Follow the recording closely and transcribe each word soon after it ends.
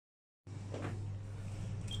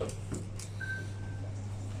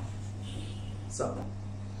So,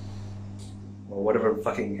 or whatever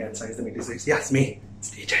fucking hand signs that make this is. Yeah, it's me.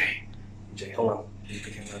 It's DJ. DJ, hold on. Let me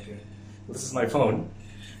pick him up here. This is my phone.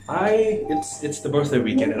 It's the birthday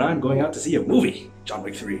weekend and I'm going out to see a movie, John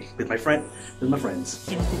Wick 3, with my friends. Put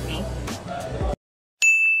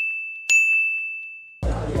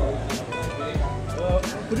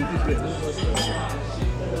it this way.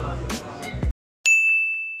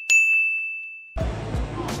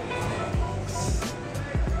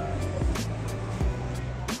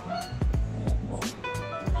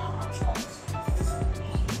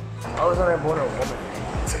 I was on a born a woman.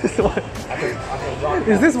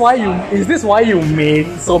 Is this why you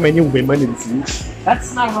made so many women in Siege?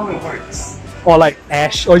 That's not how it works. Or like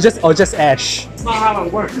Ash, or just Ash. That's not how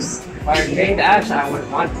it works. If I named Ash, I would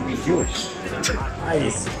want to be Jewish.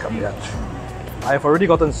 Nice, come here. I've already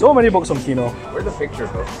gotten so many books from Kino. Where are the picture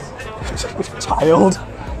books? Child.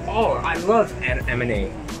 Oh, I love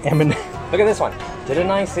M&A. M&A. Look at this one. Didn't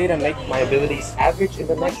I say to make my abilities average in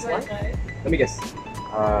the next line? Let me guess.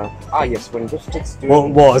 Yes, when Lipstick's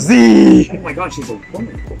doing... What was he? Oh my god, she's a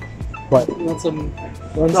woman. What?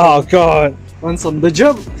 Oh god.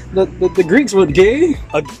 The Greeks were gay?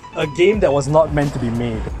 A game that was not meant to be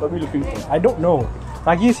made. What are we looking for? I don't know.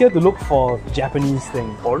 Like he's here to look for Japanese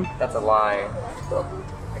thing. Porn? That's a lie. I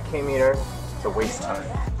came here to waste time.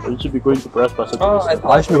 You should be going to Bras Basah.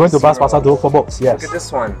 I should be going to Bras Basah to look for books, yes. Look at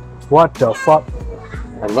this one. What the fuck?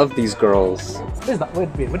 I love these girls. Wait,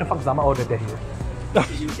 where the fuck is Zama ordered that here?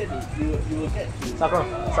 You will get Sakura.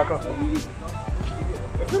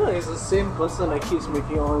 I feel like it's the same person that keeps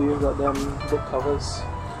making all these goddamn book covers.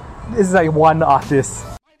 This is like one artist.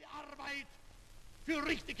 Meine Arbeit für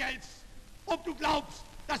richtig hältst. Ob du glaubst,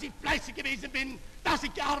 dass ich fleißig gewesen bin, dass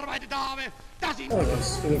ich gearbeitet habe, dass ich... Oh,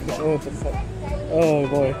 what the fuck? Oh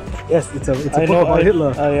boy. Yes, it's a book about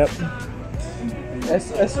Hitler. Yep.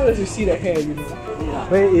 As soon as you see the hair, you know. Yeah.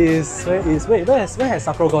 Where has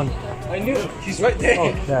Sakura gone? I knew he's right there. Oh,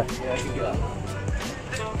 yeah. Yeah, I can get out.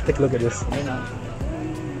 Take a look at this.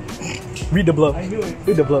 Read the blurb. I knew it.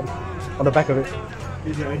 Read the blurb on the back of it.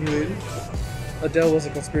 I knew it. Adele was a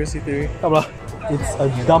conspiracy theory. It's a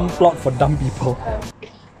dumb plot for dumb people.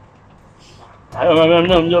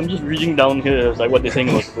 I'm just reading down here. It's like what they're saying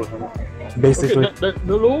about the Basically. Okay,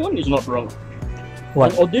 the lower one is not wrong.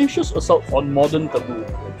 What? An audacious assault on modern taboo.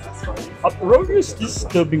 Uproarious,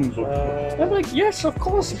 disturbing book. I'm like, yes, of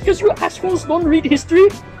course, because you assholes don't read history.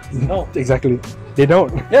 No, exactly. They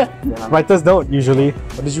don't. Yeah. Writers don't usually.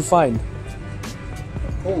 What did you find?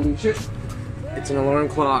 Holy shit. It's an alarm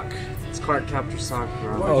clock. It's card capture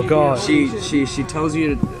Sakura. Oh god. She tells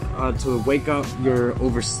you to wake up. You're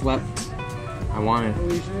overslept. I want it.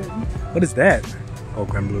 Holy shit. What is that? Oh,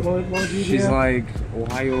 creme blue. What She's like,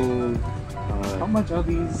 Ohio. How much are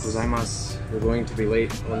these? Gozaimasu. We're going to be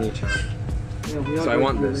late on each other. Yeah, we are So I going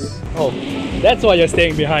want to be this. Oh, that's why you're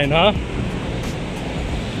staying behind, huh?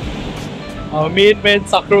 Our main man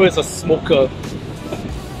Sakura is a smoker.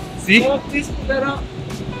 See? Oh, please put that up.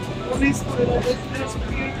 Please put it up. That's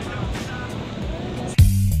weird.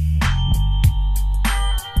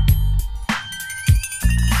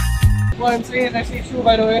 What I'm saying is actually true,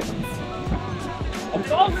 by the way. I'm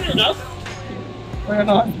confident enough. Or you're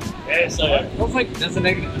not. Yes, I am. Looks like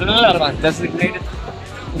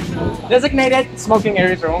designated smoking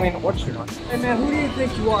areas are only in Orchard. Hey man, who do you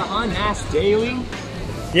think you are, huh? Nash Daily?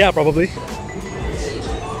 Yeah, probably.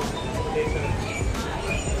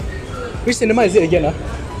 Which cinema is it again? You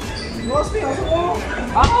lost me on the wall.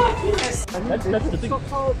 Yes. That's the thing.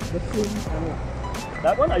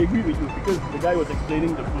 That one I agree with you because the guy was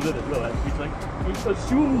explaining the bullet as well. It's like it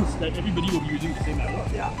assumes that everybody will be using the same ammo.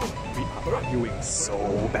 Yeah. We are arguing so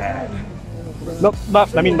bad. Not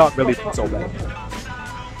really so bad.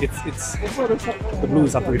 It's the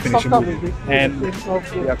blues after we finish the movie. And we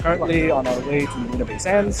are currently on our way to Marina Bay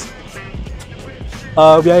Sands. We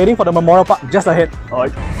are heading for the Memorial Park just ahead.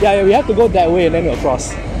 Alright. Yeah, we have to go that way and then we'll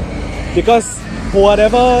cross. Because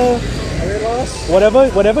whatever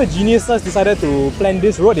geniuses decided to plan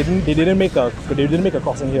this road, they didn't make a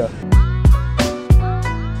crossing here.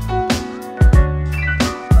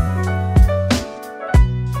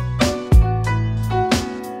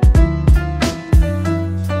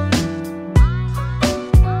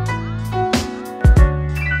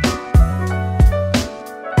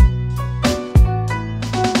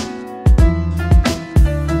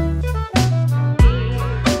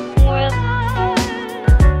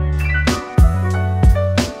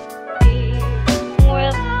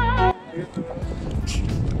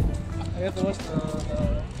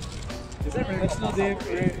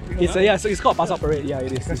 So it's called Pass Out Parade. Yeah,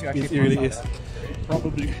 it is. It really is.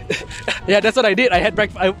 Probably. Yeah, that's what I did. I had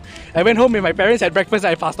breakfast. I went home with my parents, had breakfast,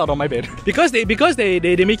 and I passed out on my bed. Because they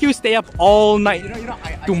make you stay up all night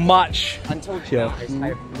to march. Until now, I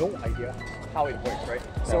have no idea how it works, right?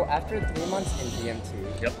 So after 3 months in DMT,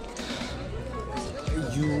 Yep.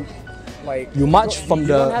 you march from you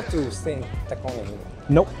the. don't have to stay in Tekong anymore,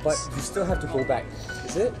 Nope. but you still have to go back.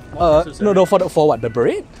 Is it? No, for what, the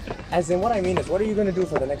parade? As in, what I mean is, what are you gonna do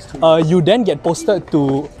for the next 2 years? You then get posted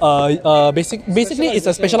to basically it's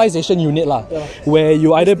a specialization unit lah, where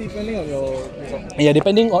you either Depending on your result.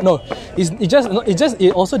 depending on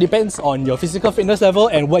it also depends on your physical fitness level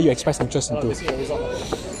and what you express interest into.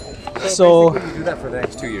 So basically you do that for the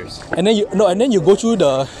next 2 years. and then you go through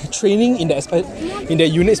the training in the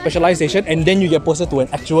unit specialization, and then you get posted to an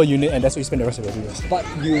actual unit, and that's where you spend the rest of your 2 years. But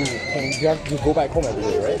you go back home every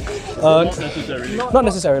day, right? Not necessarily. Not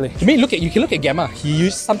necessarily. You can look at Gamma.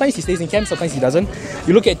 Sometimes he stays in camp, sometimes he doesn't.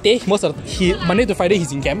 You look at Tay, Monday to Friday he's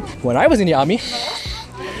in camp. When I was in the army,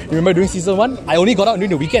 you remember during season 1, I only got out during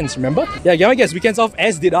the weekends, remember? Yeah, Gamma gets weekends off,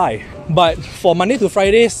 as did I. But for Monday to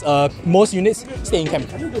Fridays, most units stay in camp.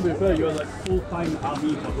 I think to be fair, you're like full-time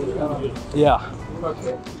army for those 2 years. Yeah.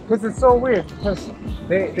 Because it's so weird. Because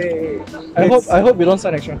I hope we don't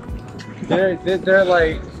sign extra. they're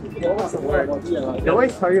like, what was the word? They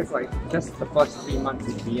always tell you it's like just the first 3 months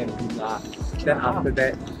is BNP lah. Then after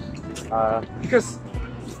that, because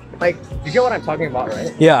like, you get what I'm talking about,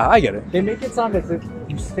 right? Yeah, I get it. They make it sound as if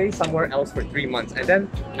you stay somewhere else for 3 months, and then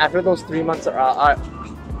after those 3 months are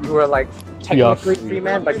you were like technically free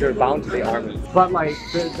man, but you're bound to the army. But like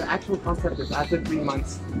the actual concept is after 3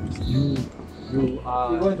 months, you leave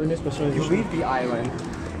the island,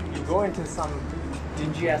 you go into some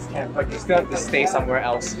dingy ass camp, but you still have to stay somewhere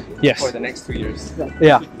else for the next 2 years.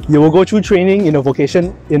 Yeah, you will go through training in a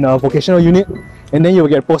vocational unit, and then you will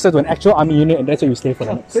get posted to an actual army unit, and that's where you stay for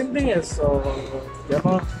that. Same thing as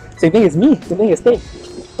Gamma. Same thing as me. Same thing as Tay.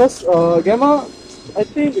 Because Gamma, I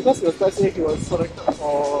think because he was president, he was selected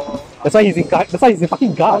for That's why he's in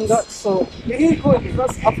fucking guards. guards. So he go in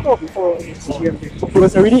guards after or before BMP. He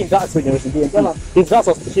was already in guards when he was in BMP. His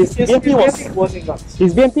BMP was in guards.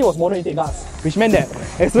 His BMP was mono intake guards, which meant that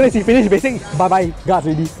as soon as he finished basic, bye bye guards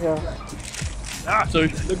already. Yeah. So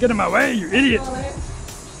don't get in my way, you idiot!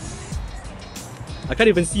 I can't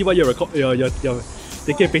even see what you're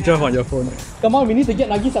taking a picture of on your phone. Come on, we need to get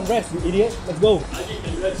Nagi some rest, you idiot. Let's go.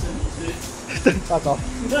 Fuck off.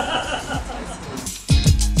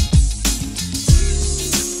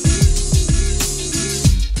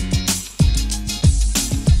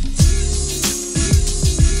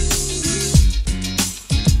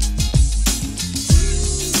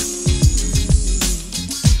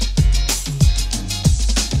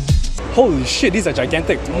 Holy shit, these are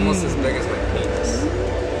gigantic. Almost as big as my penis.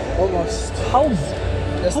 Almost. How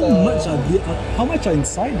much are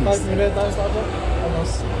inside 5 million times larger?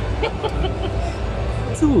 Almost.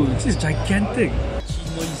 Dude, this is gigantic.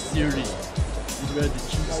 Chimoy Siri is where the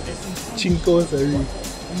cheese is. Chinko Sari.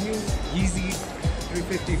 Yeezy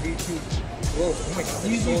 350 V2. Whoa, oh my god,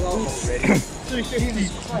 Yeezy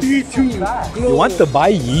B2. You want to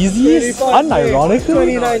buy Yeezys? Unironically?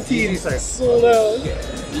 2019. Sold out.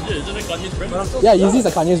 Isn't it Kanye's brand? Yeah, Yeezys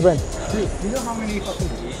are Kanye's brand. Dude, you know how many fucking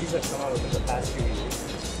Yeezys have come out over the past few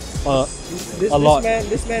years? A lot.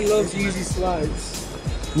 This man loves Yeezy slides.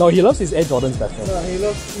 No, he loves his Air Jordans better. No, he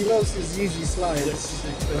loves his Yeezy slides.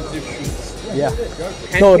 Yeah.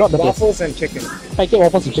 No, not the best. Waffles and chicken. Pancake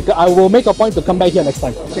waffles and chicken. I will make a point to come back here next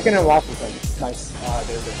time. Chicken and waffles. Nice.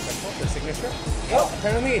 There's the signature. Well,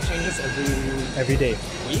 apparently it changes Every day.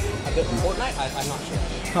 week. The fortnight, I'm not sure.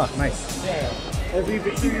 Huh, nice. Yeah. Every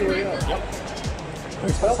victory royale. Yep.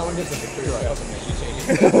 Someone gets a victory royale and you change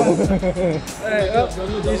it. Hey,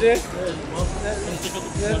 DJ.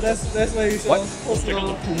 That's where you should host your.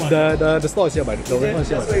 The store is here by the way. That's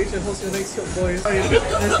where you should host your next show, boy.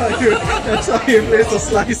 That's how you place the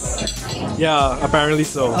slice. Yeah, apparently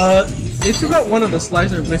so. They took out one of the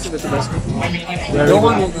slices and replaced it with Tabasco. No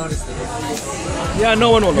one will notice the difference. Yeah, no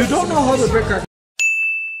one will You don't know how to break crackers,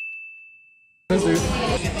 dude.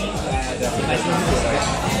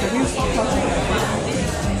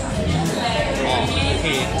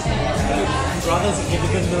 Rather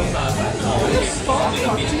significant You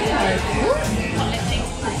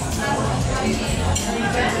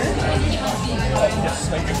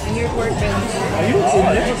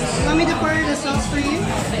want me to pour the sauce for you?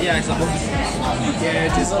 Yeah, I suppose. Yeah,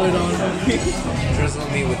 just hold on. Drizzle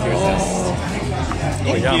me with your zest.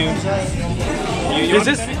 Oh, yeah.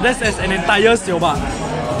 This is an entire sioba.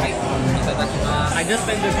 I just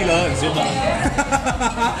spent $50 on Zumba.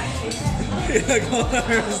 Yeah, go on,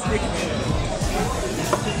 Ramsay.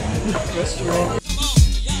 Restaurant.